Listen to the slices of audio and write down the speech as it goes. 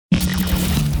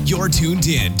You're tuned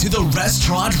in to the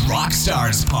Restaurant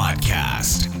Rockstars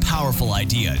podcast. Powerful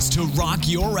ideas to rock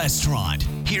your restaurant.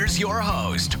 Here's your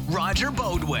host, Roger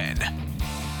Beaudoin.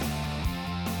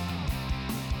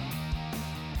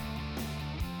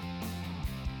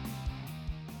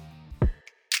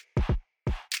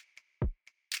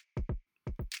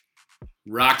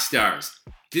 Rockstars,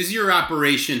 does your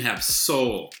operation have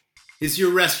soul? Is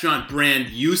your restaurant brand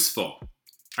useful?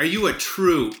 Are you a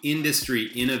true industry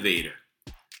innovator?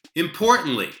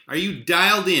 Importantly, are you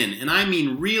dialed in, and I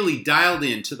mean really dialed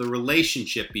in, to the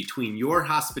relationship between your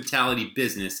hospitality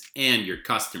business and your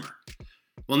customer?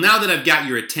 Well, now that I've got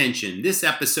your attention, this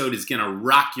episode is going to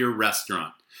rock your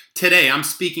restaurant. Today, I'm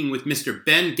speaking with Mr.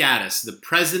 Ben Gaddis, the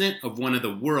president of one of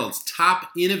the world's top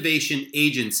innovation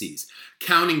agencies,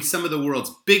 counting some of the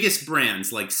world's biggest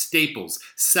brands like Staples,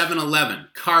 7-Eleven,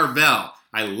 Carvel,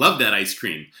 I love that ice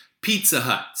cream, Pizza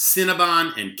Hut,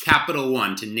 Cinnabon, and Capital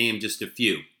One, to name just a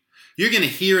few. You're going to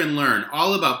hear and learn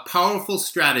all about powerful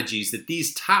strategies that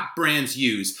these top brands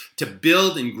use to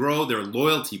build and grow their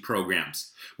loyalty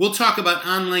programs. We'll talk about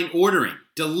online ordering,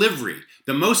 delivery,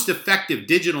 the most effective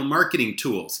digital marketing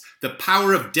tools, the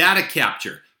power of data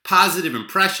capture, positive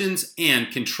impressions,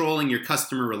 and controlling your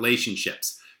customer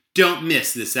relationships. Don't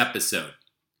miss this episode.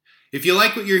 If you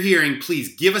like what you're hearing,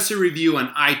 please give us a review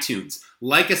on iTunes,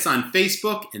 like us on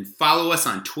Facebook, and follow us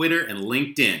on Twitter and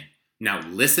LinkedIn. Now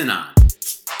listen on.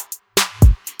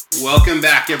 Welcome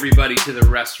back, everybody, to the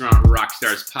Restaurant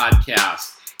Rockstars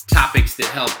podcast. Topics that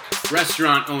help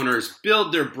restaurant owners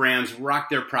build their brands, rock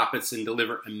their profits, and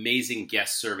deliver amazing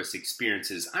guest service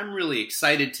experiences. I'm really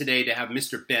excited today to have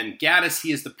Mr. Ben Gaddis.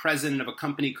 He is the president of a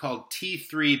company called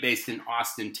T3 based in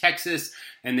Austin, Texas,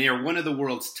 and they are one of the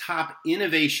world's top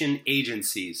innovation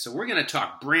agencies. So we're going to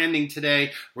talk branding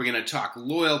today. We're going to talk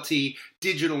loyalty,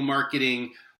 digital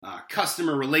marketing,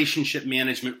 customer relationship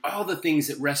management, all the things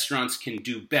that restaurants can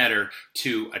do better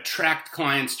to attract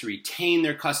clients, to retain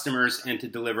their customers, and to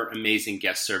deliver amazing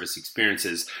guest service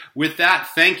experiences. With that,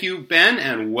 thank you, Ben,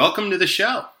 and welcome to the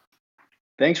show.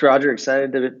 Thanks, Roger.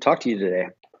 Excited to talk to you today.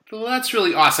 Well, that's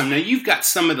really awesome. Now, you've got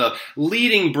some of the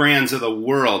leading brands of the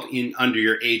world under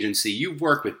your agency. You've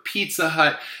worked with Pizza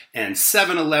Hut and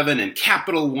 7-Eleven and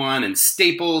Capital One and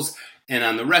Staples, and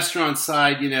on the restaurant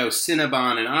side,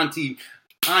 Cinnabon and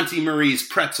Auntie Marie's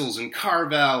Pretzels and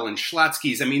Carvel and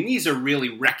Schlotzsky's. I mean, these are really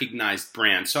recognized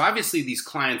brands. So obviously these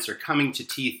clients are coming to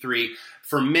T3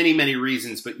 for many, many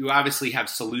reasons, but you obviously have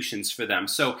solutions for them.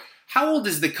 So how old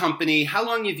is the company? How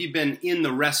long have you been in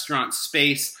the restaurant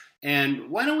space?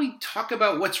 And why don't we talk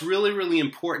about what's really, really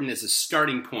important as a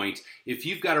starting point? If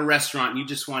you've got a restaurant and you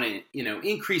just want to,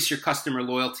 increase your customer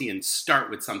loyalty and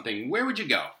start with something, where would you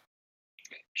go?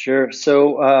 Sure.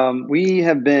 So we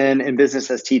have been in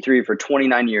business as T3 for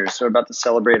 29 years. So we're about to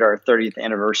celebrate our 30th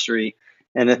anniversary.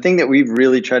 And the thing that we've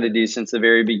really tried to do since the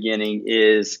very beginning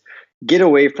is get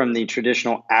away from the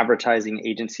traditional advertising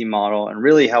agency model and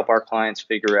really help our clients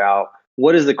figure out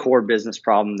what is the core business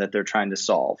problem that they're trying to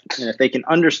solve. And if they can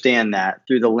understand that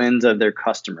through the lens of their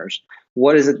customers,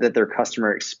 what is it that their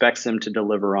customer expects them to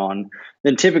deliver on,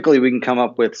 then typically we can come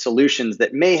up with solutions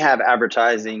that may have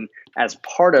advertising as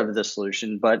part of the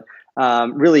solution, but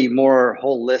really more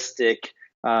holistic,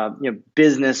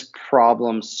 business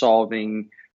problem solving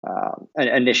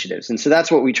initiatives. And so that's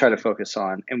what we try to focus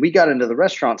on. And we got into the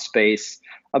restaurant space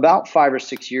about 5 or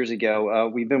 6 years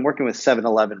ago. We've been working with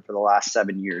 7-Eleven for the last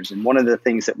 7 years. And one of the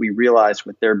things that we realized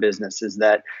with their business is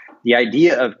that the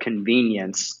idea of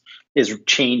convenience is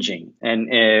changing. And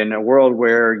in a world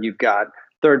where you've got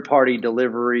third-party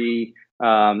delivery,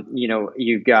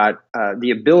 you've got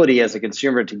the ability as a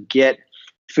consumer to get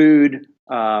food,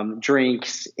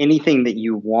 drinks, anything that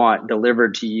you want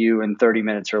delivered to you in 30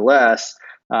 minutes or less,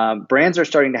 brands are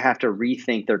starting to have to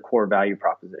rethink their core value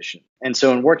proposition. And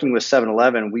so in working with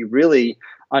 7-Eleven, we really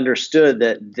understood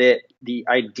that the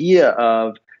idea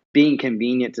of being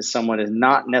convenient to someone is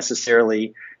not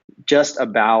necessarily just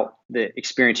about the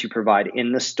experience you provide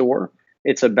in the store.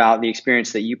 It's about the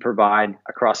experience that you provide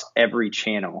across every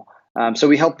channel. So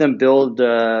we help them build,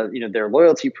 their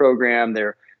loyalty program,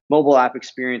 their mobile app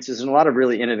experiences, and a lot of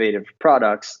really innovative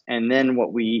products. And then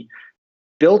what we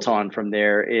built on from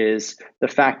there is the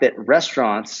fact that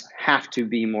restaurants have to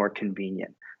be more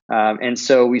convenient. And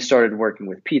so we started working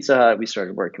with Pizza Hut, we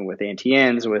started working with Auntie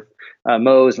Anne's, with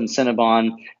Moe's and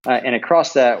Cinnabon, and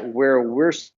across that, where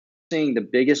we're seeing the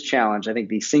biggest challenge, I think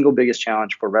the single biggest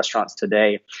challenge for restaurants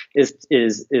today is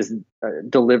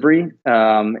delivery.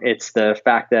 It's the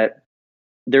fact that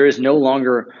there is no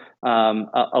longer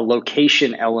a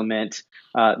location element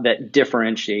that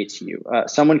differentiates you.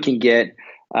 Someone can get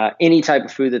any type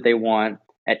of food that they want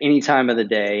at any time of the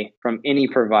day from any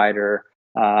provider.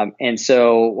 And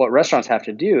so what restaurants have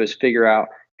to do is figure out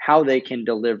how they can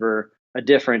deliver a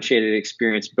differentiated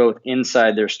experience both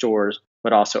inside their stores,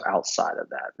 but also outside of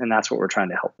that. And that's what we're trying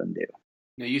to help them do.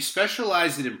 Now, you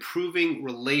specialize in improving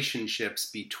relationships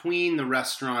between the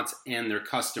restaurants and their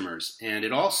customers. And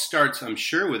it all starts, I'm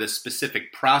sure, with a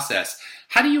specific process.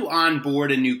 How do you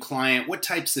onboard a new client? What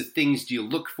types of things do you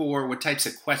look for? What types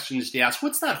of questions do you ask?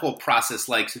 What's that whole process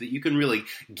like so that you can really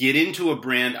get into a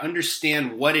brand,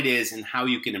 understand what it is, and how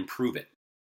you can improve it?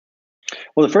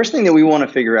 Well, the first thing that we want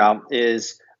to figure out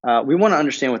is we want to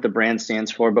understand what the brand stands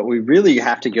for, but we really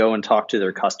have to go and talk to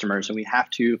their customers, and we have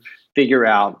to figure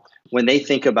out when they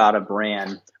think about a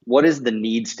brand, what is the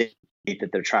need state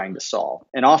that they're trying to solve?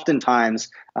 And oftentimes,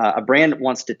 a brand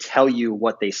wants to tell you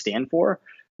what they stand for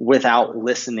without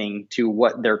listening to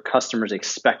what their customers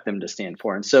expect them to stand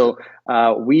for. And so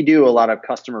we do a lot of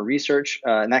customer research,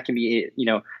 and that can be,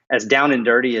 as down and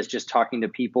dirty as just talking to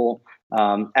people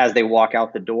as they walk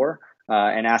out the door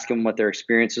and ask them what their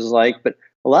experience is like. But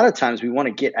a lot of times we want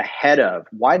to get ahead of,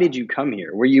 why did you come here?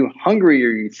 Were you hungry?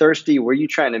 Are you thirsty? Were you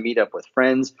trying to meet up with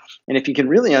friends? And if you can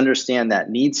really understand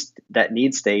that need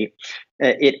state,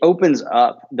 it opens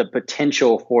up the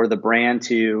potential for the brand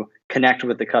to connect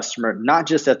with the customer, not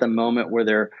just at the moment where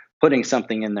they're putting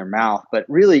something in their mouth, but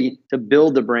really to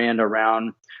build the brand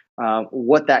around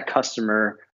what that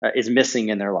customer is missing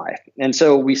in their life. And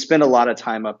so we spend a lot of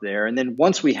time up there. And then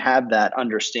once we have that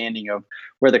understanding of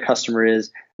where the customer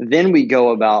is, then we go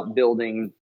about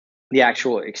building the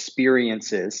actual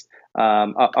experiences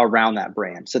around that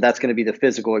brand. So that's going to be the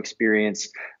physical experience.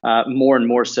 More and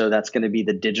more so, that's going to be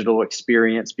the digital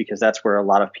experience, because that's where a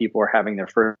lot of people are having their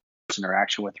first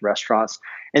interaction with restaurants.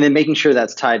 And then making sure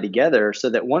that's tied together so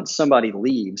that once somebody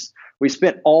leaves, we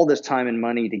spent all this time and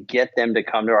money to get them to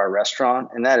come to our restaurant.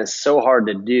 And that is so hard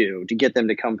to do, to get them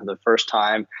to come for the first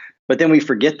time. But then we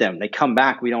forget them. They come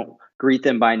back. We don't greet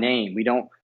them by name. We don't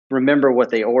remember what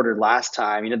they ordered last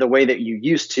time, the way that you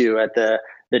used to at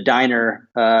the diner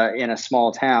in a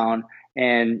small town.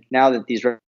 And now that these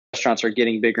restaurants are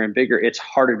getting bigger and bigger, it's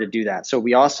harder to do that. So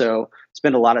we also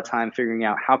spend a lot of time figuring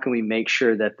out how can we make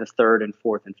sure that the third and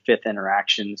fourth and fifth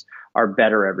interactions are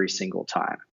better every single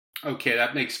time. Okay,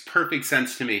 that makes perfect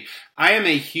sense to me. I am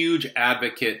a huge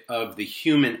advocate of the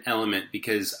human element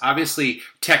because obviously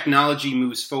technology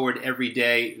moves forward every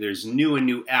day. There's new and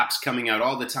new apps coming out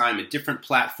all the time at different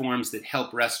platforms that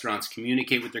help restaurants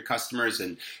communicate with their customers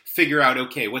and figure out,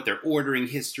 okay, what their ordering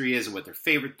history is and what their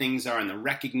favorite things are and the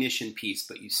recognition piece.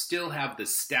 But you still have the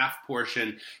staff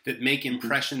portion that make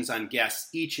impressions on guests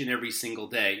each and every single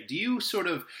day. Do you sort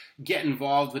of get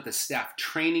involved with the staff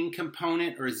training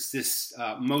component, or is this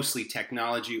mostly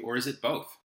technology, or is it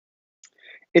both?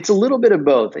 It's a little bit of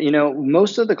both.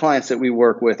 Most of the clients that we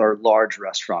work with are large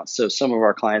restaurants. So some of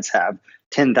our clients have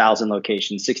 10,000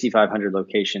 locations, 6,500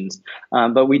 locations.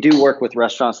 But we do work with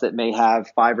restaurants that may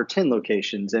have 5 or 10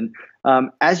 locations. And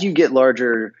as you get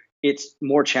larger, it's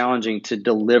more challenging to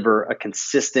deliver a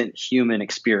consistent human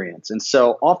experience. And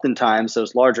so oftentimes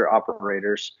those larger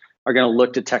operators are going to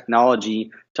look to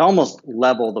technology to almost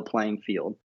level the playing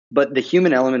field. But the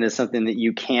human element is something that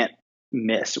you can't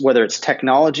miss, whether it's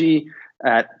technology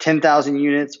at 10,000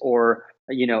 units or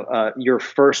your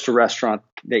first restaurant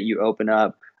that you open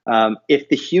up. If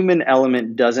the human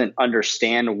element doesn't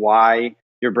understand why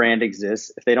your brand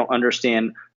exists, if they don't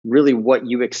understand really what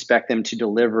you expect them to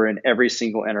deliver in every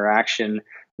single interaction,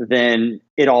 then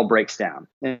it all breaks down.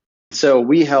 And so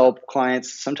we help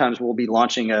clients. Sometimes we'll be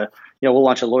launching we'll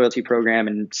launch a loyalty program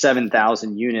in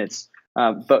 7,000 units.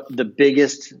 But the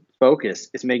biggest focus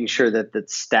is making sure that the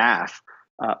staff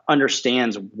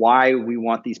understands why we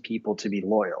want these people to be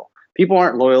loyal. People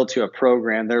aren't loyal to a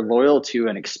program, they're loyal to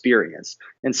an experience.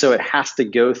 And so it has to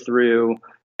go through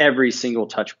every single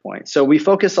touch point. So we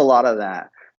focus a lot of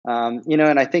that.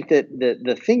 And I think that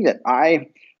the thing that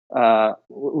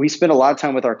we spend a lot of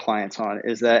time with our clients on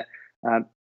is that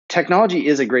technology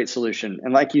is a great solution.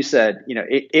 And like you said,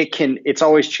 it's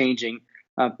always changing.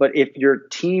 But if your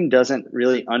team doesn't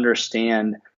really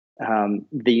understand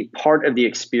the part of the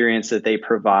experience that they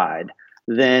provide,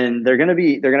 then they're going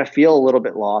to feel a little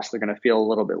bit lost. They're going to feel a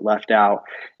little bit left out.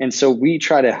 And so we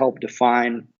try to help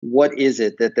define what is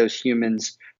it that those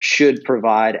humans should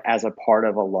provide as a part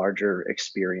of a larger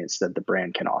experience that the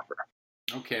brand can offer.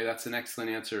 Okay, that's an excellent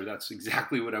answer. That's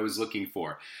exactly what I was looking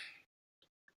for.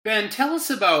 Ben, tell us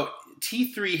about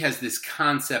T3 has this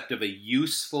concept of a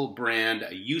useful brand,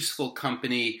 a useful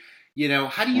company.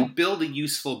 How do you build a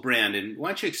useful brand? And why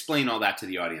don't you explain all that to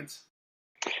the audience?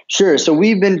 Sure. So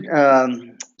we've been,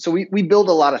 we build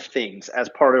a lot of things as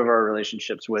part of our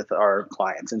relationships with our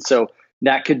clients. And so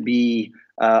That could be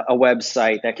a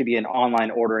website, that could be an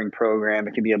online ordering program,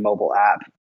 it could be a mobile app.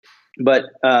 But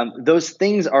those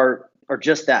things are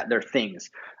just that, they're things.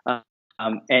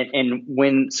 And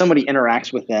when somebody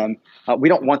interacts with them, we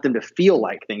don't want them to feel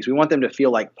like things. We want them to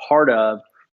feel like part of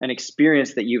an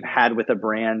experience that you've had with a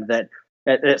brand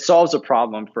that solves a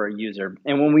problem for a user.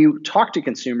 And when we talk to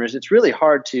consumers, it's really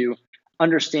hard to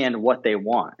understand what they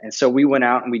want. And so we went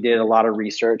out and we did a lot of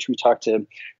research. We talked to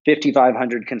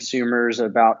 5,500 consumers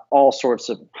about all sorts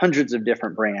of hundreds of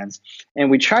different brands.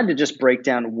 And we tried to just break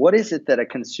down what is it that a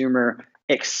consumer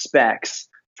expects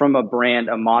from a brand,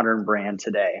 a modern brand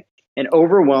today. And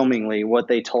overwhelmingly, what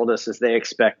they told us is they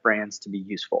expect brands to be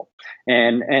useful.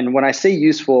 And when I say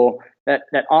useful,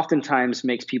 that oftentimes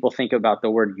makes people think about the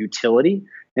word utility.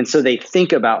 And so they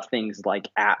think about things like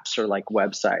apps or like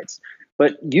websites.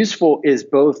 But useful is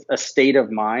both a state of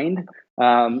mind.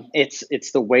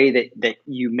 It's the way that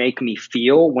you make me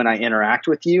feel when I interact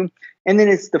with you. And then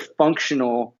it's the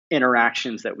functional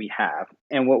interactions that we have.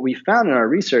 And what we found in our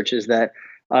research is that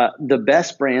the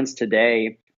best brands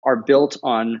today are built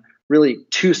on really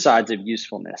two sides of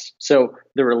usefulness. So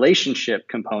the relationship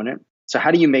component. So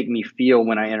how do you make me feel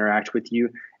when I interact with you?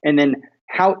 And then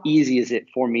how easy is it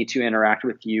for me to interact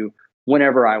with you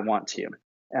whenever I want to?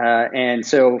 And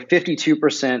so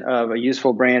 52% of a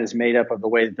useful brand is made up of the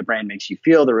way that the brand makes you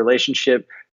feel, the relationship.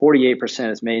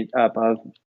 48% is made up of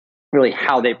really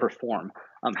how they perform,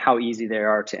 how easy they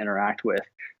are to interact with.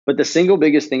 But the single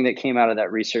biggest thing that came out of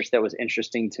that research that was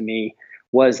interesting to me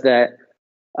was that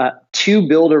to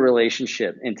build a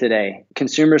relationship in today,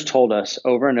 consumers told us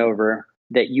over and over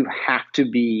that you have to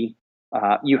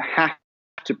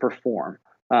perform,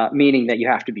 meaning that you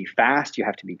have to be fast, you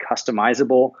have to be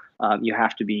customizable, you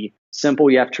have to be simple,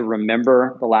 you have to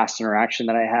remember the last interaction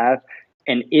that I have.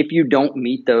 And if you don't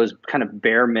meet those kind of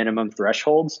bare minimum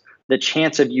thresholds, the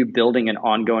chance of you building an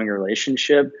ongoing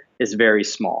relationship is very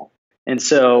small. And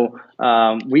so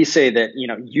we say that,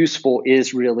 useful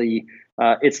is really,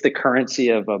 it's the currency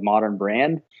of a modern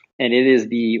brand, and it is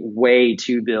the way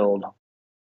to build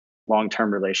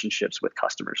long-term relationships with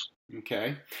customers.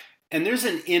 Okay. And there's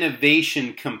an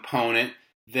innovation component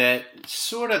that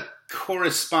sort of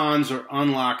corresponds or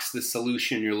unlocks the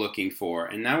solution you're looking for.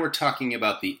 And now we're talking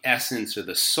about the essence or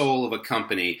the soul of a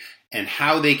company and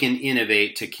how they can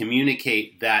innovate to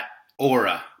communicate that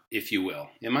aura, if you will.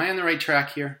 Am I on the right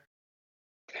track here?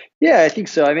 Yeah, I think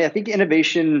so. I mean, I think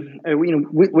innovation,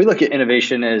 we look at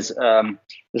innovation as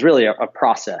really a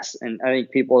process. And I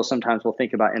think people sometimes will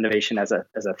think about innovation as a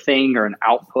thing or an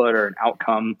output or an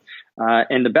outcome.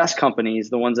 And the best companies,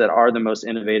 the ones that are the most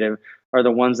innovative, are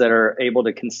the ones that are able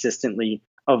to consistently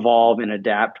evolve and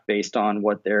adapt based on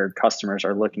what their customers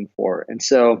are looking for. And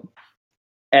so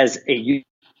as a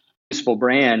useful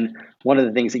brand, one of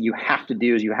the things that you have to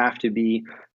do is you have to be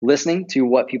listening to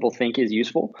what people think is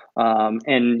useful.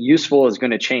 And useful is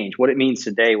going to change. What it means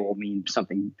today will mean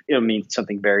something, it'll mean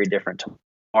something very different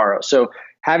tomorrow. So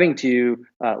having to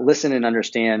listen and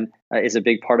understand is a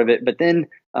big part of it. But then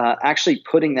actually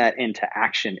putting that into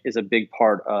action is a big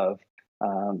part of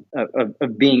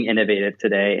being innovative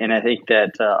today. And I think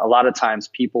that a lot of times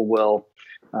people will,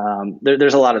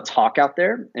 there's a lot of talk out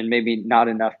there and maybe not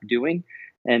enough doing.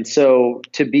 And so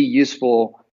to be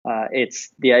useful,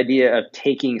 it's the idea of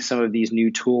taking some of these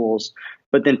new tools,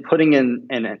 but then putting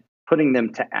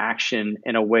them to action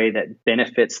in a way that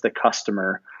benefits the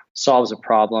customer, solves a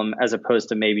problem, as opposed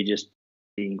to maybe just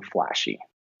being flashy.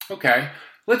 Okay.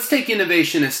 Let's take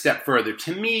innovation a step further.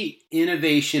 To me,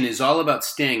 innovation is all about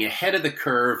staying ahead of the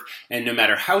curve, and no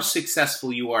matter how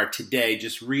successful you are today,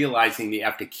 just realizing that you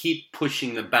have to keep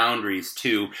pushing the boundaries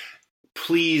to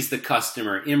please the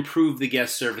customer, improve the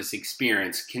guest service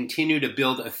experience, continue to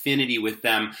build affinity with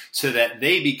them so that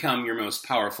they become your most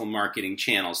powerful marketing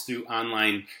channels through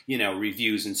online,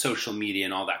 reviews and social media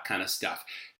and all that kind of stuff.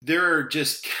 There are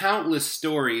just countless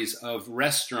stories of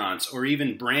restaurants or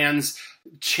even brands,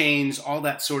 chains, all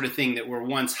that sort of thing that were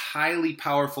once highly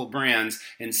powerful brands,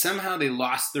 and somehow they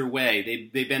lost their way.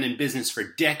 They've been in business for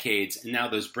decades, and now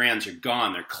those brands are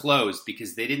gone. They're closed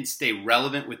because they didn't stay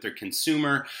relevant with their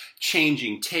consumer,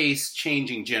 changing tastes,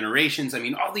 changing generations. I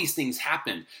mean, all these things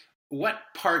happen. What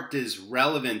part does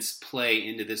relevance play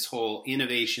into this whole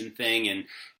innovation thing? And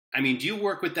I mean, do you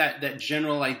work with that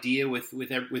general idea with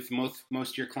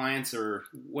most of your clients, or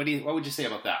what would you say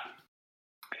about that?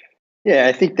 Yeah,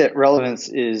 I think that relevance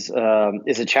is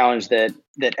a challenge that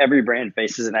every brand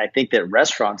faces, and I think that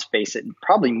restaurants face it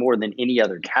probably more than any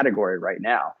other category right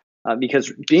now.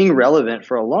 Because being relevant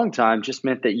for a long time just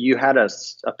meant that you had a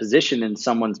position in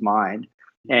someone's mind,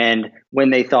 And when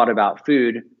they thought about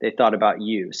food, they thought about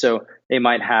you. So they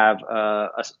might have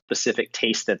a specific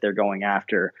taste that they're going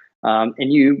after.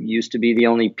 And you used to be the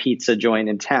only pizza joint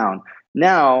in town.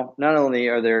 Now, not only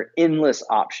are there endless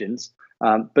options,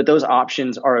 but those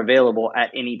options are available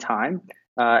at any time.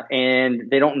 And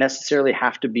they don't necessarily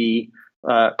have to be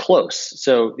close.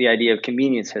 So the idea of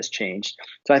convenience has changed.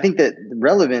 So I think that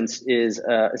relevance is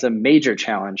a major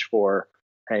challenge for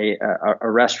a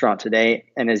restaurant today.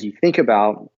 And as you think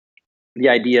about the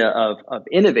idea of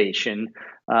innovation,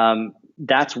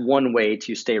 that's one way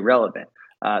to stay relevant.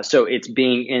 So it's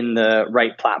being in the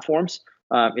right platforms.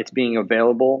 It's being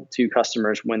available to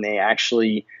customers when they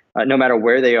actually, no matter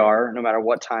where they are, no matter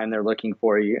what time they're looking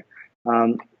for you.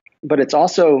 But it's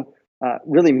also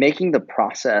really making the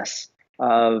process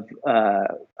of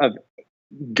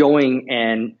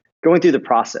going through the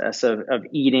process of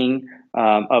eating,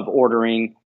 of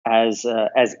ordering as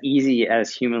easy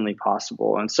as humanly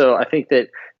possible. And so I think that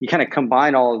you kind of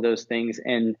combine all of those things,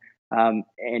 and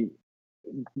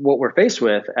what we're faced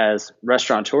with as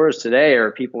restaurateurs today,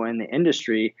 or people in the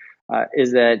industry,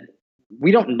 is that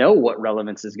we don't know what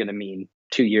relevance is going to mean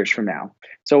 2 years from now.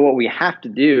 So what we have to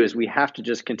do is we have to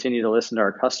just continue to listen to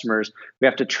our customers. We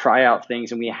have to try out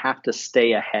things, and we have to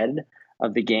stay ahead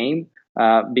of the game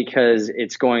because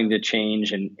it's going to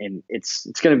change, and it's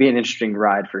going to be an interesting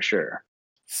ride for sure.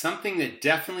 Something that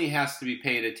definitely has to be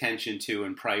paid attention to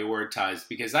and prioritized,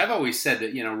 because I've always said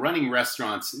that, running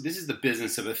restaurants, this is the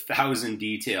business of 1,000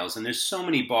 details, and there's so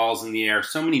many balls in the air,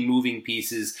 so many moving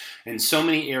pieces, and so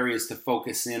many areas to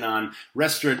focus in on.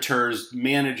 Restaurateurs,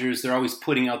 managers, they're always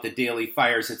putting out the daily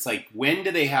fires. It's like, when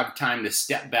do they have time to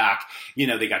step back?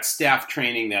 They got staff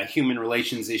training, they got human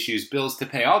relations issues, bills to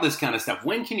pay, all this kind of stuff.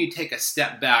 When can you take a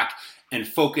step back and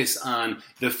focus on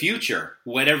the future,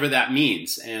 whatever that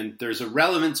means? And there's a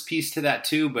relevance piece to that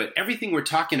too, but everything we're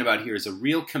talking about here is a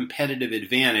real competitive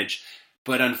advantage.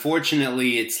 But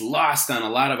unfortunately, it's lost on a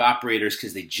lot of operators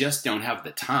because they just don't have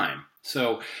the time.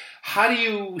 So how do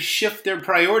you shift their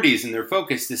priorities and their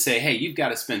focus to say, hey, you've got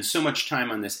to spend so much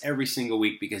time on this every single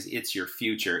week because it's your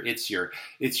future, it's your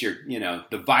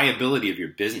the viability of your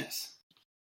business?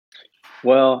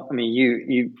 Well, I mean,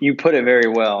 you put it very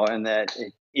well, in that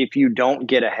if you don't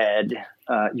get ahead,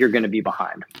 you're going to be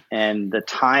behind. And the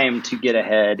time to get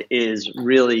ahead is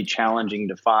really challenging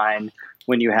to find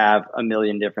when you have a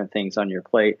million different things on your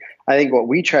plate. I think what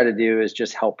we try to do is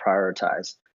just help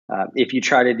prioritize. If you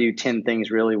try to do 10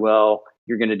 things really well,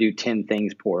 you're going to do 10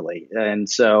 things poorly. And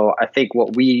so I think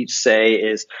what we say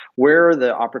is, where are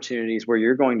the opportunities where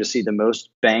you're going to see the most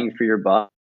bang for your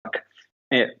buck?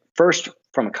 First,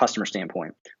 from a customer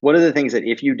standpoint, what are the things that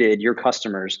if you did, your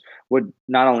customers would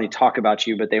not only talk about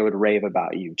you, but they would rave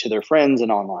about you to their friends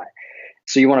and online?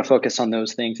 So you want to focus on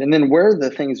those things. And then where are the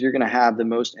things you're going to have the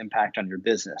most impact on your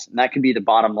business? And that could be the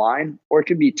bottom line, or it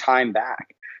could be time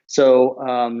back. So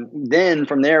then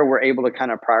from there, we're able to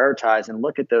kind of prioritize and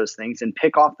look at those things and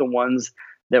pick off the ones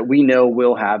that we know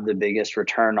will have the biggest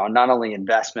return on not only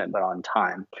investment, but on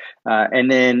time.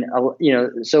 And then,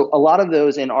 so a lot of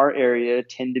those in our area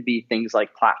tend to be things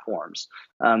like platforms.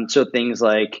 So things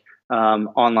like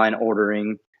online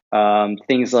ordering,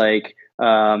 things like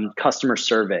customer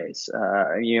surveys.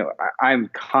 I'm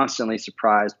constantly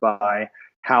surprised by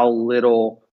how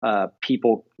little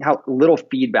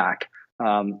feedback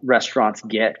restaurants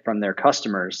get from their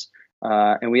customers.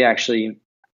 And we actually,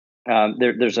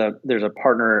 there's a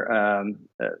partner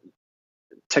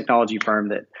technology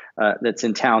firm that's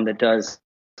in town that does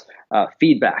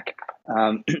feedback,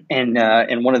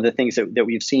 and one of the things that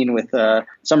we've seen with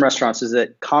some restaurants is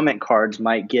that comment cards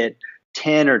might get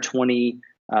 10 or 20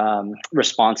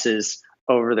 responses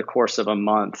over the course of a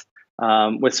month.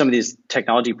 With some of these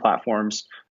technology platforms,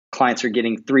 clients are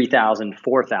getting 3,000,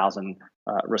 4,000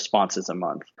 responses a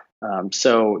month.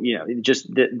 So, just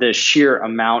the sheer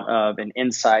amount of an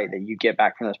insight that you get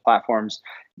back from those platforms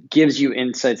gives you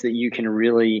insights that you can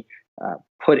really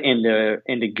put into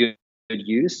good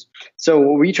use. So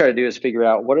what we try to do is figure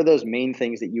out what are those main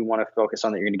things that you want to focus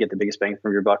on that you're going to get the biggest bang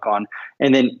for your buck on.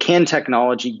 And then, can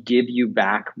technology give you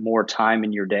back more time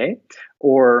in your day,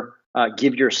 or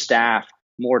give your staff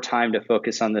more time to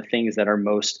focus on the things that are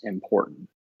most important?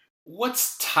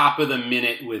 What's top of the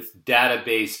minute with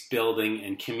database building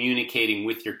and communicating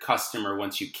with your customer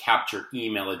once you capture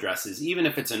email addresses, even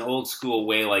if it's an old school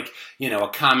way, like, a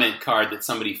comment card that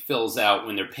somebody fills out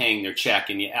when they're paying their check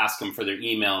and you ask them for their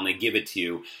email and they give it to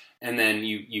you, and then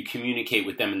you communicate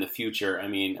with them in the future. I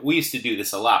mean, we used to do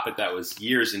this a lot, but that was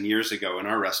years and years ago in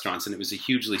our restaurants, and it was a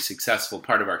hugely successful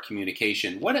part of our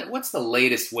communication. What's the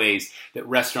latest ways that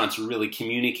restaurants are really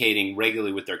communicating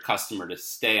regularly with their customer to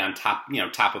stay on top,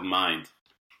 top of mind?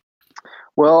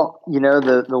 Well,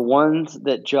 the ones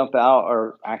that jump out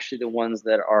are actually the ones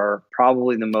that are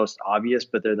probably the most obvious,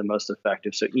 but they're the most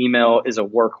effective. So email is a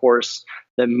workhorse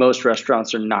that most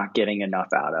restaurants are not getting enough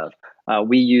out of.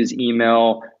 We use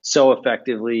email so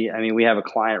effectively. I mean, we have a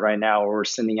client right now where we're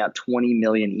sending out 20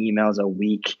 million emails a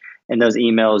week, and those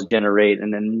emails generate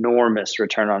an enormous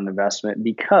return on investment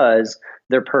because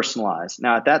they're personalized.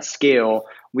 Now, at that scale,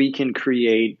 we can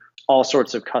create all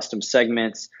sorts of custom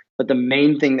segments, but the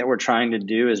main thing that we're trying to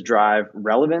do is drive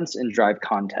relevance and drive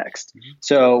context.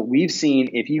 So we've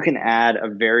seen if you can add a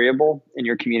variable in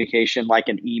your communication, like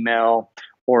an email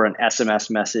or an SMS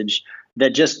message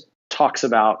that just talks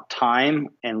about time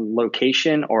and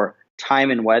location or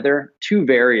time and weather, two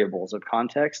variables of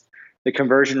context, the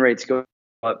conversion rates go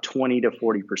up 20 to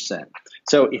 40%.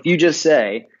 So if you just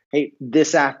say, hey,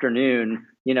 this afternoon,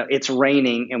 it's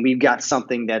raining and we've got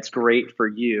something that's great for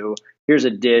you. Here's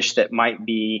a dish that might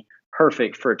be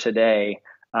perfect for today.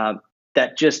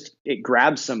 It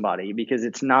grabs somebody because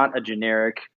it's not a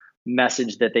generic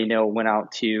message that they know went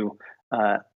out to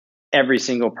every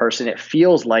single person. It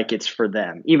feels like it's for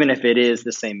them, even if it is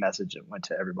the same message that went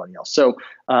to everybody else. So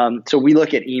we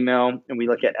look at email and we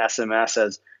look at SMS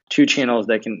as two channels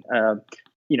that can,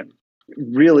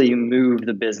 really move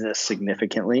the business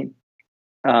significantly.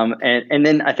 And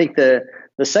then I think the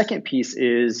second piece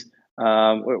is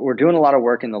we're doing a lot of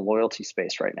work in the loyalty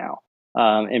space right now.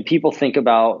 And people think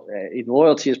about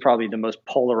loyalty is probably the most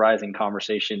polarizing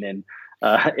conversation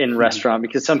in restaurant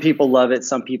because some people love it,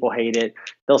 some people hate it.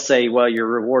 They'll say, well, you're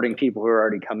rewarding people who are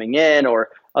already coming in, or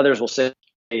others will say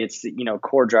it's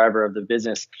core driver of the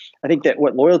business. I think that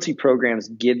what loyalty programs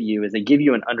give you is they give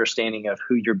you an understanding of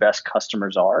who your best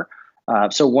customers are.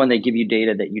 So one, they give you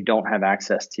data that you don't have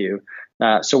access to.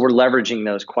 So we're leveraging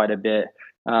those quite a bit.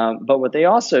 But what they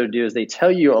also do is they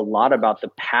tell you a lot about the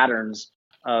patterns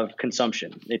of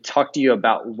consumption. They talk to you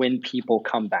about when people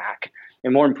come back,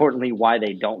 and more importantly, why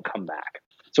they don't come back.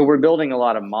 So we're building a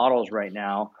lot of models right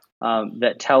now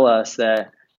that tell us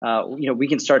that we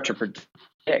can start to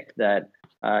predict that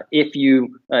if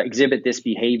you exhibit this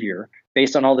behavior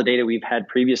based on all the data we've had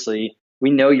previously, we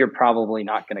know you're probably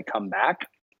not going to come back.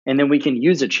 And then we can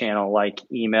use a channel like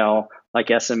email, like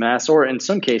SMS, or in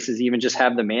some cases, even just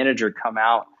have the manager come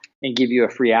out and give you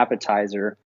a free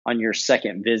appetizer on your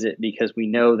second visit because we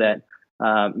know that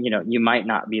you might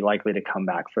not be likely to come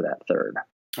back for that third.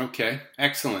 Okay,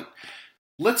 excellent.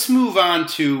 Let's move on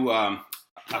to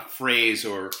a phrase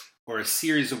or a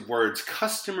series of words,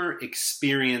 customer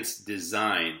experience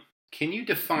design. Can you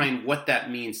define what that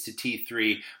means to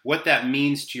T3, what that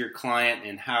means to your client,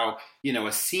 and how,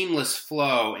 a seamless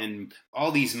flow and all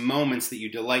these moments that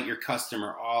you delight your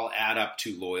customer all add up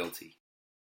to loyalty?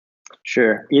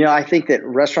 Sure. I think that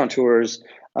restaurateurs,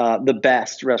 the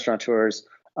best restaurateurs,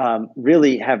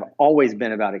 really have always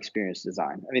been about experience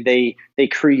design. I mean, they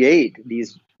create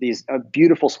these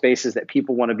beautiful spaces that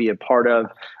people want to be a part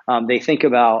of. They think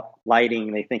about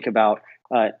lighting. They think about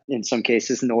in some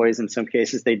cases noise. In some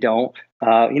cases they don't.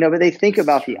 But they think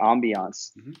about the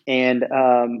ambiance. Mm-hmm.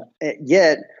 And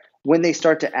yet, when they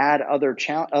start to add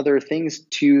other things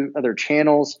to other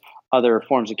channels, other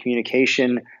forms of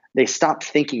communication, they stop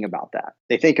thinking about that.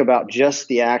 They think about just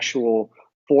the actual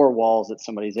four walls that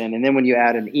somebody's in. And then when you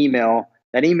add an email,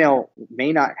 that email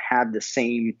may not have the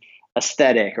same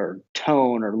aesthetic or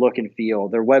tone or look and feel.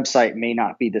 Their website may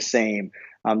not be the same.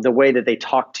 The way that they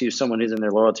talk to someone who's in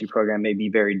their loyalty program may be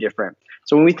very different.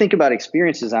 So when we think about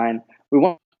experience design, we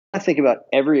want to think about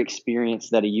every experience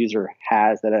that a user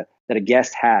has, that a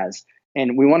guest has,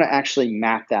 and we want to actually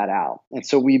map that out. And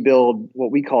so we build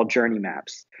what we call journey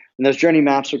maps. And those journey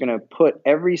maps are going to put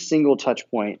every single touch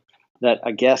point that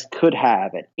a guest could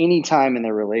have at any time in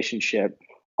their relationship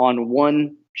on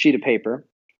one sheet of paper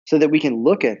so that we can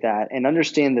look at that and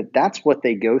understand that that's what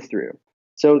they go through.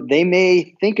 So they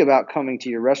may think about coming to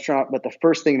your restaurant, but the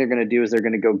first thing they're going to do is they're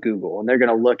going to go Google and they're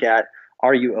going to look at,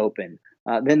 are you open?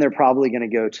 Then they're probably going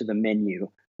to go to the menu.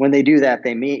 When they do that,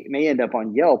 they may end up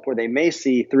on Yelp where they may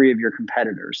see 3 of your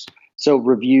competitors. So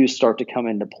reviews start to come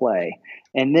into play.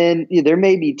 And then there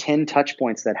may be 10 touch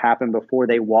points that happen before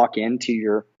they walk into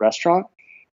your restaurant.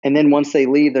 And then once they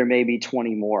leave, there may be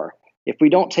 20 more. If we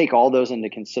don't take all those into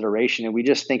consideration and we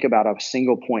just think about a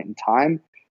single point in time,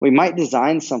 we might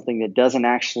design something that doesn't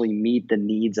actually meet the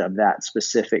needs of that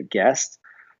specific guest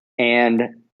and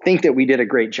think that we did a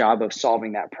great job of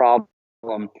solving that problem,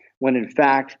 when in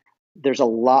fact, there's a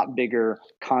lot bigger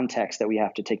context that we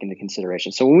have to take into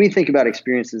consideration. So when we think about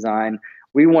experience design,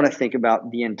 we want to think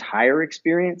about the entire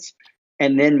experience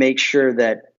and then make sure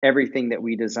that everything that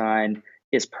we design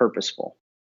is purposeful.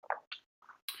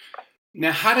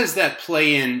 Now, how does that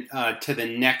play in to the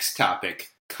next topic,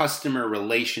 customer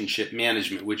relationship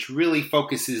management, which really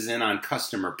focuses in on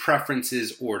customer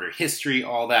preferences, order history,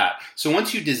 all that. So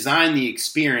once you design the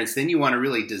experience, then you want to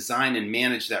really design and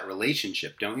manage that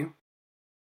relationship, don't you?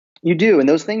 You do, and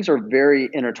those things are very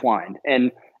intertwined.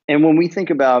 And when we think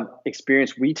about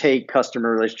experience, we take customer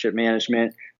relationship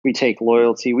management, we take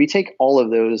loyalty, we take all of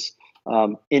those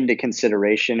into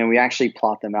consideration, and we actually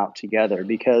plot them out together,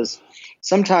 because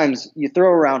sometimes you throw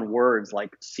around words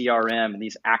like CRM and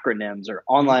these acronyms or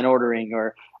online ordering,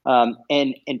 or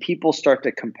and people start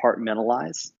to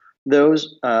compartmentalize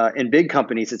those. In big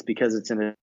companies, it's because it's in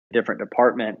a different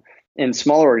department. In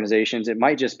smaller organizations, it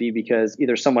might just be because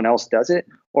either someone else does it,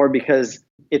 or because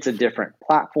it's a different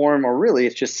platform, or really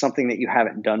it's just something that you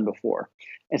haven't done before.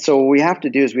 And so what we have to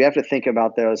do is we have to think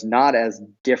about those not as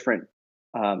different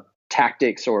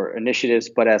tactics or initiatives,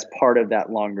 but as part of that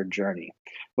longer journey.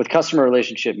 With customer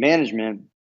relationship management,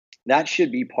 that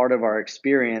should be part of our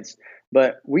experience,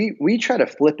 but we try to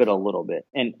flip it a little bit.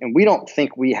 And we don't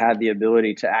think we have the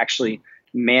ability to actually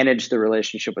manage the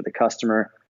relationship with the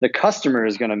customer. The customer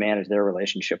is going to manage their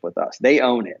relationship with us. They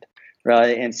own it,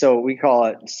 right? And so we call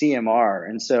it CMR.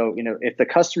 And so, if the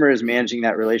customer is managing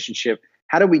that relationship,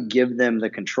 how do we give them the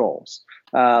controls?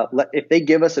 If they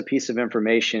give us a piece of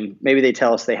information, maybe they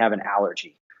tell us they have an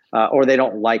allergy or they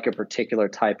don't like a particular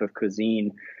type of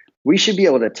cuisine. We should be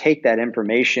able to take that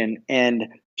information and,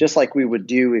 just like we would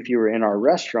do if you were in our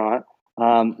restaurant,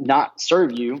 not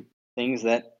serve you things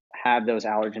that have those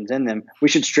allergens in them. We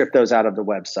should strip those out of the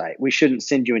website. We shouldn't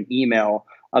send you an email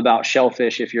about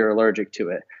shellfish if you're allergic to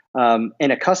it.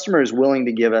 And a customer is willing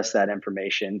to give us that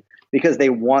information because they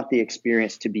want the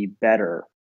experience to be better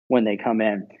when they come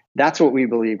in. That's what we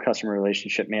believe customer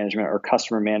relationship management or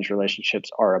customer managed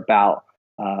relationships are about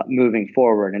moving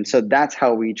forward. And so that's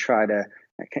how we try to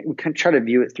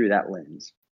view it through that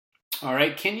lens. All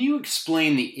right. Can you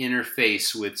explain the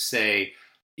interface with, say,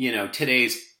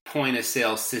 today's point of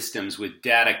sale systems with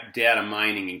data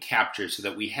mining and capture, so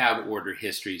that we have order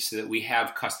history, so that we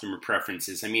have customer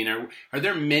preferences? I mean, are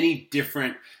there many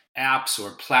different apps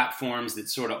or platforms that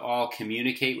sort of all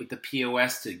communicate with the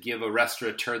POS to give a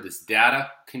restaurateur this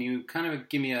data? Can you kind of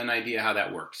give me an idea how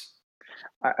that works?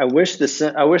 I wish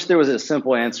there was a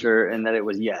simple answer and that it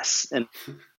was yes. And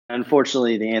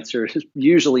unfortunately, the answer is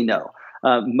usually no.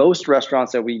 Most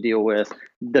restaurants that we deal with,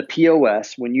 the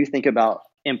POS, when you think about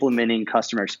implementing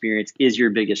customer experience, is your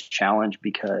biggest challenge,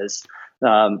 because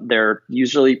they're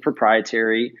usually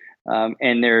proprietary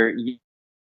and they're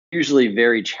usually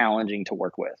very challenging to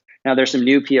work with. Now, there's some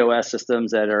new POS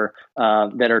systems that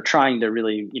are trying to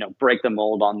really break the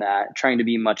mold on that, trying to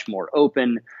be much more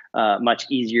open, much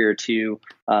easier to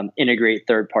integrate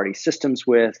third-party systems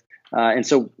with. And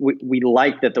so we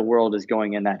like that the world is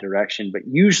going in that direction, but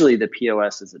usually the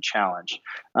POS is a challenge.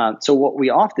 So what we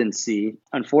often see,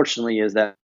 unfortunately, is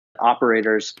that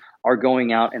operators are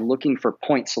going out and looking for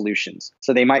point solutions.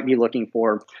 So they might be looking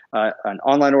for an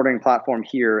online ordering platform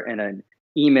here and an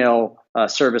email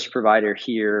service provider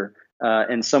here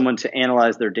and someone to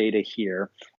analyze their data here.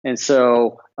 And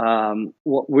so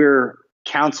what we're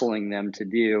counseling them to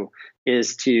do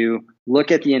is to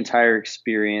look at the entire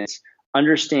experience,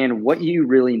 understand what you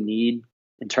really need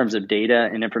in terms of data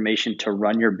and information to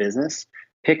run your business,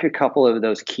 pick a couple of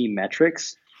those key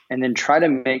metrics, and then try to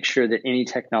make sure that any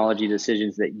technology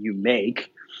decisions that you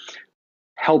make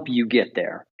help you get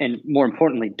there. And more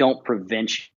importantly, don't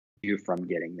prevent you from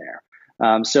getting there.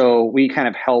 So we kind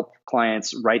of help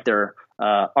clients write their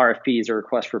RFPs or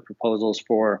requests for proposals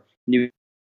for new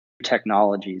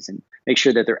technologies and make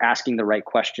sure that they're asking the right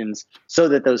questions so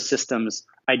that those systems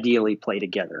ideally play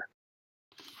together.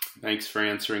 Thanks for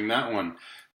answering that one.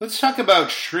 Let's talk about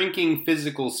shrinking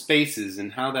physical spaces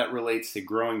and how that relates to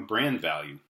growing brand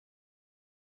value.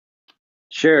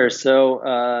 Sure.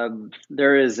 So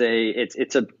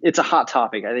it's a hot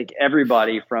topic. I think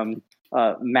everybody from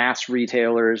mass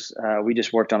retailers. We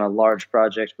just worked on a large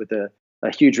project with a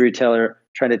huge retailer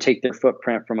trying to take their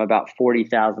footprint from about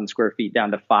 40,000 square feet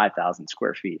down to 5,000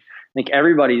 square feet. I think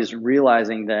everybody is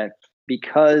realizing that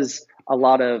because a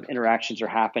lot of interactions are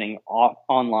happening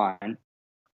online,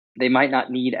 they might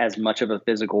not need as much of a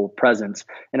physical presence.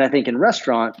 And I think in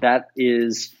restaurant, that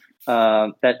is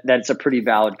that's a pretty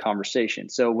valid conversation.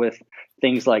 So with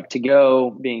things like to-go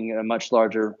being a much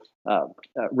larger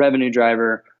revenue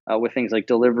driver, with things like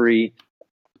delivery,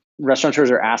 restaurateurs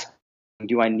are asking,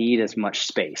 do I need as much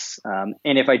space? And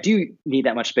if I do need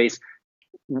that much space,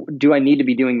 do I need to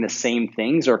be doing the same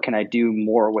things, or can I do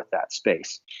more with that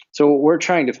space? So what we're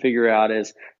trying to figure out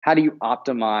is, how do you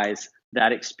optimize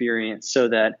that experience so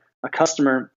that a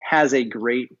customer has a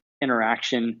great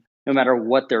interaction no matter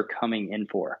what they're coming in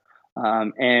for.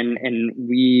 And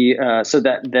we so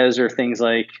that those are things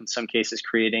like, in some cases,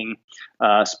 creating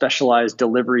specialized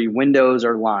delivery windows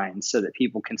or lines so that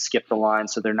people can skip the line,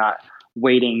 so they're not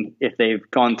waiting if they've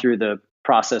gone through the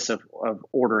process of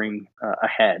ordering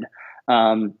ahead.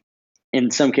 In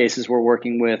some cases, we're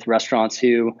working with restaurants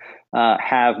who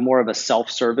have more of a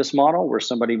self-service model, where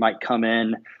somebody might come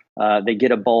in, they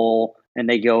get a bowl, and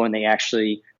they go and they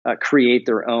actually create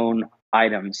their own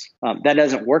items. That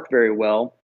doesn't work very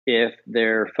well if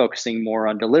they're focusing more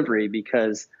on delivery,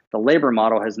 because the labor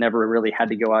model has never really had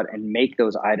to go out and make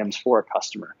those items for a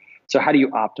customer. So how do you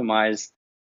optimize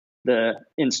the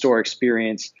in-store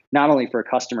experience, not only for a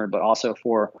customer, but also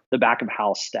for the back of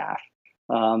house staff?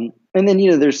 And then,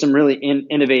 there's some really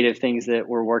innovative things that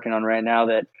we're working on right now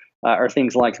that are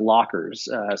things like lockers.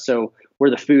 So where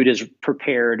the food is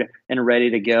prepared and ready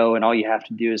to go, and all you have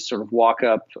to do is sort of walk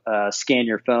up, scan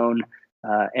your phone,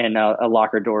 and a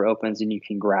locker door opens, and you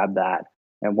can grab that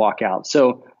and walk out.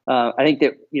 So I think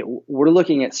that we're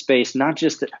looking at space not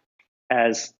just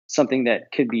as something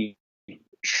that could be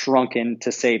shrunken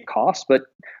to save costs, but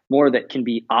more that can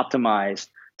be optimized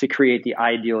to create the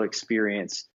ideal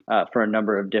experience for a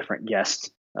number of different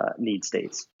guest need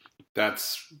states.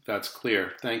 That's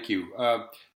clear. Thank you.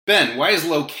 Ben, why is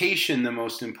location the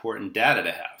most important data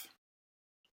to have?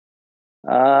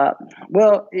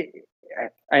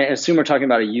 I assume we're talking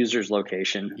about a user's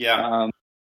location. Yeah.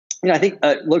 I think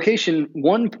location,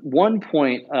 one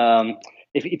point,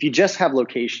 if you just have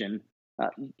location,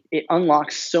 it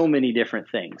unlocks so many different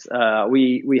things.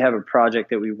 We have a project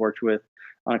that we've worked with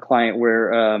on a client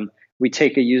where we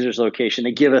take a user's location,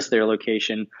 they give us their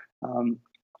location, and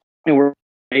we're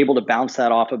able to bounce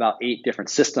that off about 8 different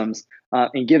systems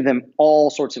and give them all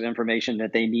sorts of information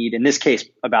that they need, in this case,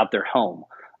 about their home.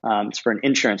 It's for an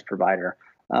insurance provider.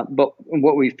 But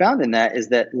what we found in that is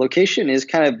that location is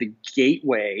kind of the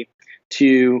gateway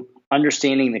to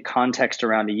understanding the context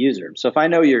around a user. So if I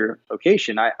know your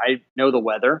location, I know the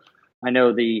weather, I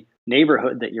know the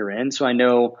neighborhood that you're in. So I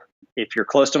know if you're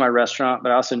close to my restaurant,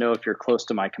 but I also know if you're close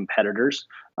to my competitors.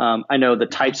 I know the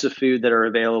types of food that are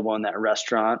available in that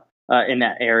restaurant, in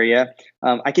that area.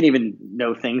 I can even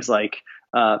know things like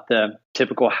the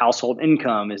typical household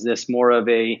income. Is this more of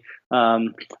an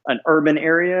urban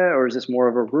area, or is this more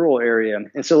of a rural area?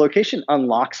 And so location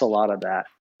unlocks a lot of that.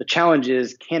 The challenge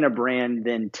is, can a brand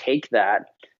then take that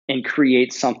and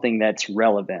create something that's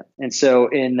relevant? And so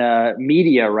in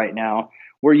media right now,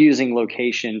 we're using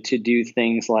location to do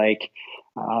things like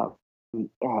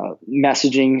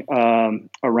messaging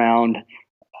around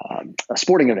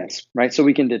sporting events, right? So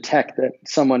we can detect that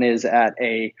someone is at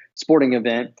a sporting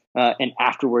event, and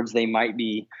afterwards they might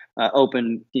be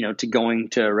open, to going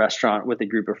to a restaurant with a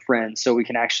group of friends. So we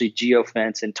can actually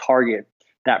geofence and target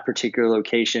that particular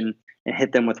location and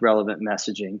hit them with relevant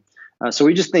messaging. So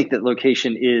we just think that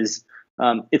location is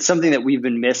it's something that we've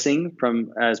been missing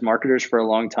from as marketers for a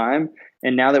long time,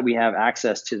 and now that we have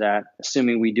access to that,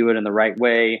 assuming we do it in the right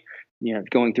way,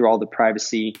 going through all the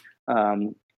privacy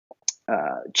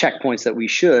checkpoints that we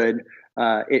should,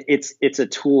 it's a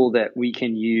tool that we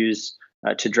can use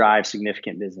to drive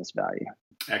significant business value.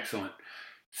 Excellent.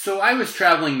 So I was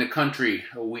traveling the country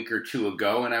a week or two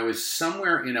ago, and I was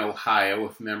somewhere in Ohio,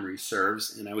 if memory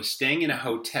serves, and I was staying in a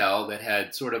hotel that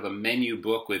had sort of a menu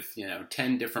book with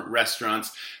 10 different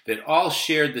restaurants that all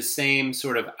shared the same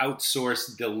sort of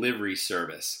outsourced delivery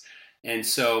service. And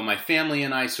so my family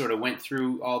and I sort of went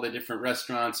through all the different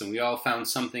restaurants, and we all found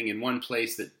something in one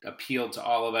place that appealed to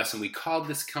all of us. And we called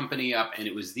this company up, and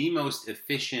it was the most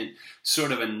efficient,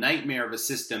 sort of a nightmare of a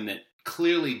system that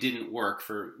clearly didn't work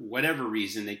for whatever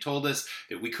reason. They told us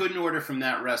that we couldn't order from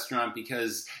that restaurant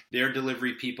because their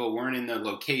delivery people weren't in the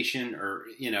location, or,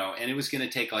 and it was going to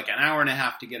take like an hour and a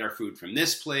half to get our food from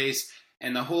this place.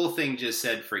 And the whole thing just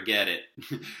said, forget it.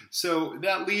 So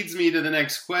that leads me to the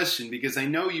next question, because I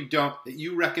know that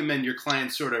you recommend your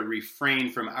clients sort of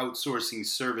refrain from outsourcing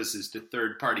services to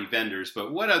third-party vendors,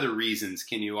 but what other reasons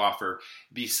can you offer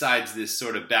besides this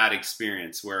sort of bad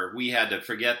experience where we had to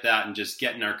forget that and just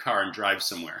get in our car and drive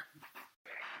somewhere?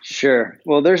 Sure.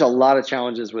 Well, there's a lot of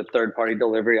challenges with third-party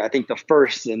delivery. I think the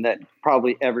first, and that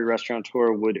probably every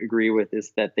restaurateur would agree with,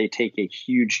 is that they take a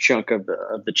huge chunk of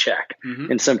the check.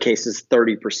 Mm-hmm. In some cases,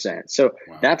 30%. So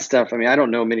wow. That stuff, I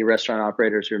don't know many restaurant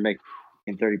operators who are making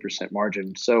 30%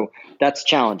 margin. So that's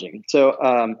challenging.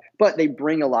 So, but they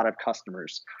bring a lot of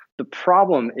customers. The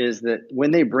problem is that when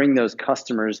they bring those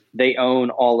customers, they own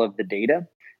all of the data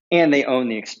and they own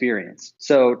the experience.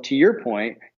 So to your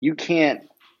point, you can't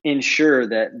ensure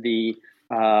that the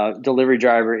delivery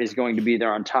driver is going to be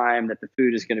there on time, that the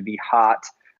food is going to be hot,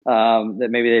 that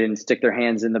maybe they didn't stick their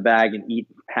hands in the bag and eat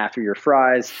half of your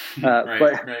fries.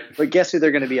 But guess who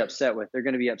they're going to be upset with? They're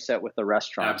going to be upset with the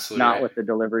restaurant, Absolutely not right. with the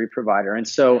delivery provider. And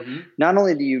so not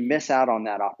only do you miss out on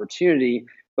that opportunity,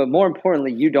 but more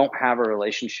importantly, you don't have a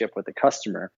relationship with the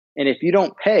customer. And if you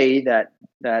don't pay that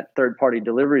third-party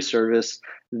delivery service,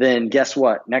 then guess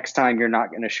what? Next time you're not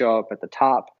going to show up at the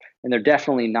top, and they're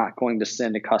definitely not going to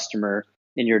send a customer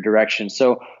in your direction.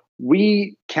 So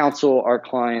we counsel our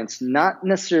clients not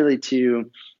necessarily to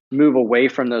move away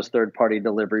from those third-party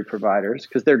delivery providers,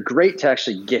 because they're great to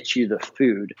actually get you the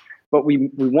food, but we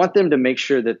want them to make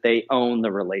sure that they own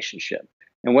the relationship.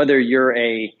 And whether you're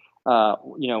a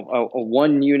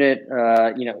one unit,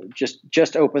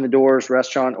 just open the doors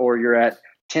restaurant, or you're at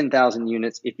 10,000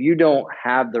 units, if you don't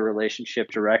have the relationship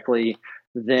directly,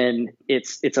 then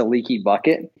it's a leaky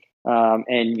bucket,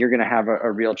 and you're going to have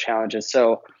a real challenge. And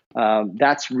so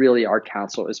that's really our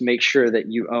counsel, is make sure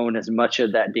that you own as much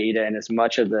of that data and as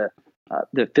much of the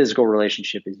physical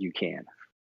relationship as you can.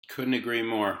 Couldn't agree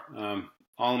more.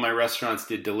 All of my restaurants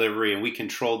did delivery, and we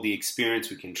controlled the experience.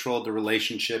 We controlled the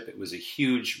relationship. It was a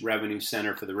huge revenue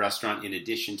center for the restaurant, in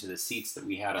addition to the seats that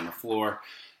we had on the floor.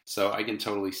 So I can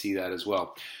totally see that as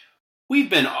well. We've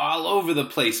been all over the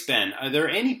place, Ben. Are there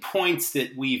any points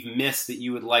that we've missed that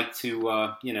you would like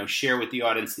to share with the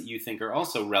audience that you think are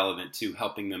also relevant to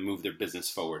helping them move their business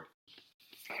forward?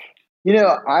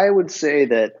 I would say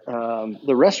that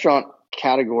the restaurant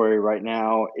category right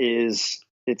now it's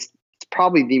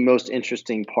probably the most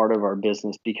interesting part of our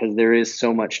business, because there is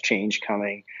so much change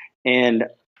coming, and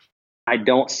I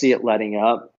don't see it letting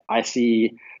up. I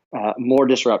see more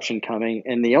disruption coming.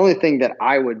 And the only thing that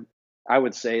I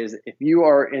would say is, if you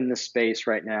are in the space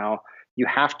right now, you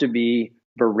have to be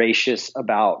voracious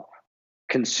about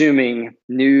consuming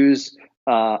news,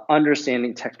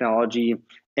 understanding technology,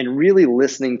 and really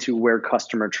listening to where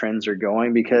customer trends are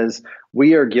going, because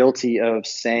we are guilty of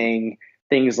saying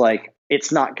things like, it's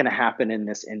not going to happen in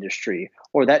this industry,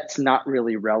 or that's not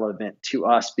really relevant to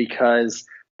us because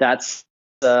that's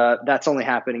only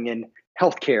happening in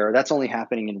healthcare, that's only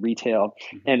happening in retail.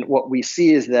 And what we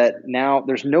see is that now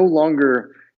there's no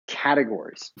longer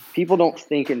categories. People don't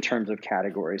think in terms of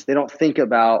categories. They don't think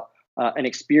about an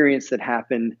experience that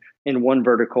happened in one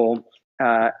vertical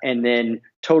and then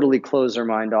totally close their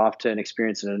mind off to an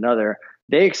experience in another.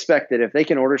 They expect that if they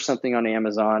can order something on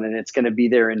Amazon and it's going to be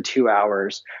there in 2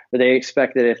 hours, or they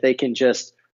expect that if they can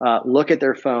just look at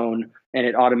their phone and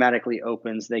it automatically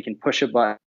opens, they can push a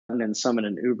button and summon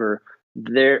an Uber,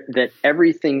 that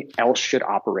everything else should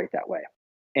operate that way.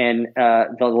 And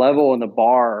the level and the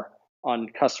bar on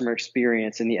customer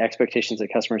experience and the expectations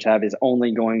that customers have is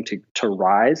only going to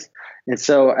rise. And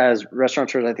so as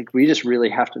restaurateurs, I think we just really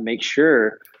have to make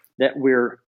sure that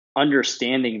we're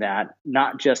understanding that,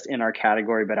 not just in our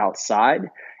category, but outside.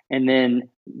 And then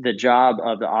the job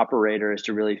of the operator is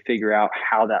to really figure out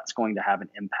how that's going to have an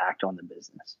impact on the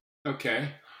business. Okay,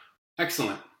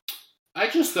 excellent. I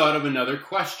just thought of another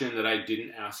question that I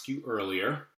didn't ask you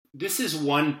earlier.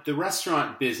 The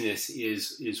restaurant business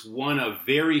is one of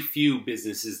very few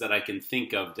businesses that I can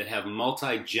think of that have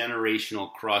multi-generational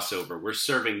crossover. We're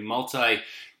serving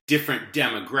different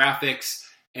demographics,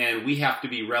 and we have to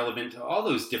be relevant to all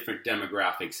those different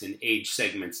demographics and age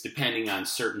segments, depending on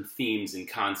certain themes and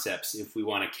concepts, if we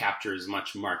want to capture as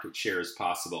much market share as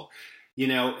possible.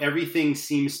 Everything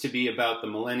seems to be about the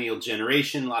millennial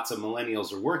generation. Lots of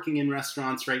millennials are working in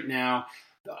restaurants right now.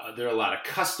 There are a lot of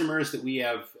customers that we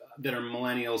have that are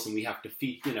millennials, and we have to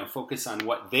focus on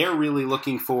what they're really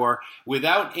looking for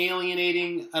without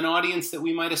alienating an audience that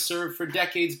we might have served for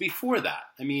decades before that.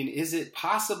 I mean, is it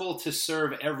possible to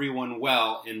serve everyone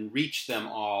well and reach them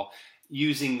all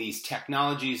using these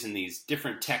technologies and these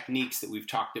different techniques that we've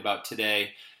talked about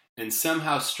today, and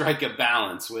somehow strike a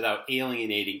balance without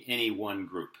alienating any one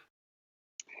group?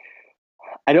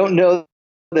 I don't know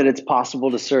that it's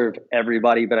possible to serve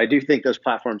everybody, but I do think those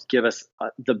platforms give us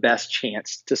the best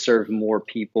chance to serve more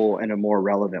people in a more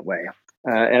relevant way.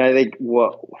 And I think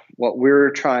what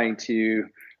we're trying to,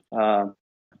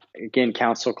 again,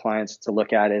 counsel clients to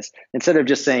look at is, instead of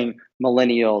just saying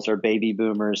millennials or baby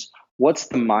boomers, what's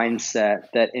the mindset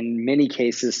that in many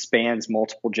cases spans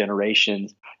multiple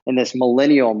generations? And this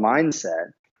millennial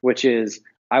mindset, which is,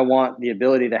 I want the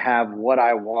ability to have what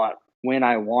I want, when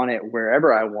I want it,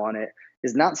 wherever I want it,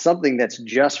 is not something that's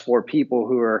just for people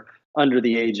who are under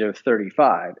the age of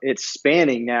 35. It's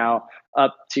spanning now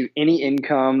up to any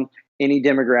income, any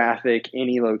demographic,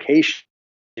 any location.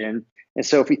 And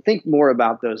so if we think more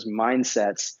about those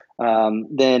mindsets,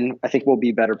 then I think we'll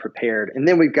be better prepared. And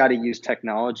then we've got to use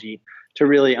technology to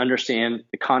really understand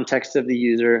the context of the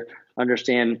user,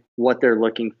 understand what they're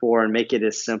looking for, and make it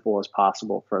as simple as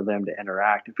possible for them to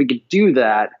interact. If we could do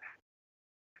that,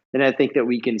 then I think that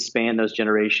we can span those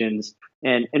generations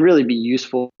and really be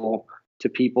useful to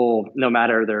people no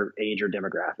matter their age or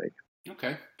demographic.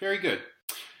 Okay, very good.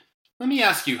 Let me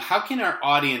ask you, how can our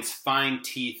audience find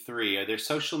T3? Are there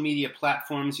social media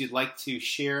platforms you'd like to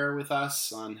share with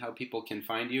us on how people can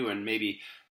find you and maybe,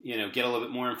 get a little bit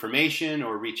more information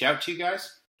or reach out to you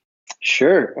guys?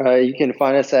 Sure. You can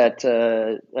find us at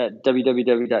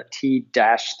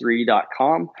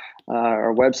www.t-3.com.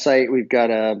 Our website, we've got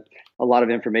a lot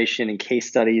of information and case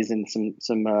studies and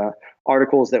some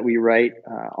articles that we write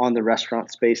on the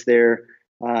restaurant space there.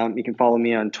 You can follow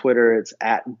me on Twitter. It's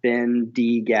at Ben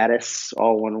D. Gaddis,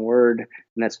 all one word,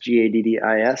 and that's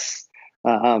Gaddis,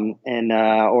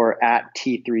 or at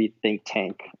T3 Think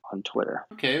Tank on Twitter.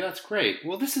 Okay, that's great.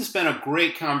 Well, this has been a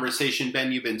great conversation,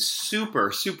 Ben. You've been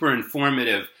super, super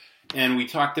informative, and we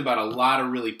talked about a lot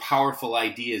of really powerful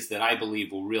ideas that I believe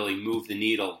will really move the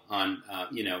needle on,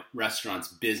 restaurants'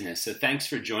 business. So thanks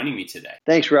for joining me today.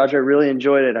 Thanks, Roger. I really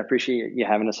enjoyed it. I appreciate you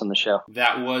having us on the show.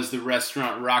 That was the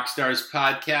Restaurant Rockstars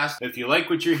podcast. If you like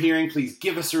what you're hearing, please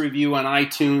give us a review on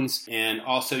iTunes. And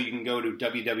also you can go to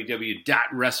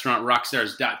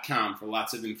www.restaurantrockstars.com for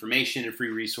lots of information and free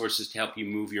resources to help you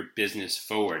move your business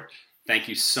forward. Thank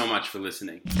you so much for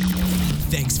listening.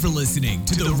 Thanks for listening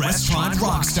to the Restaurant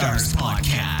Rockstars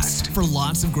podcast. For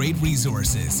lots of great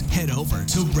resources, head over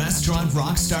to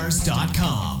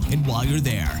restaurantrockstars.com. And while you're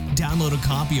there, download a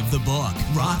copy of the book,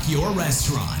 Rock Your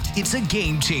Restaurant. It's a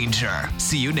game changer.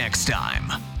 See you next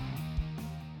time.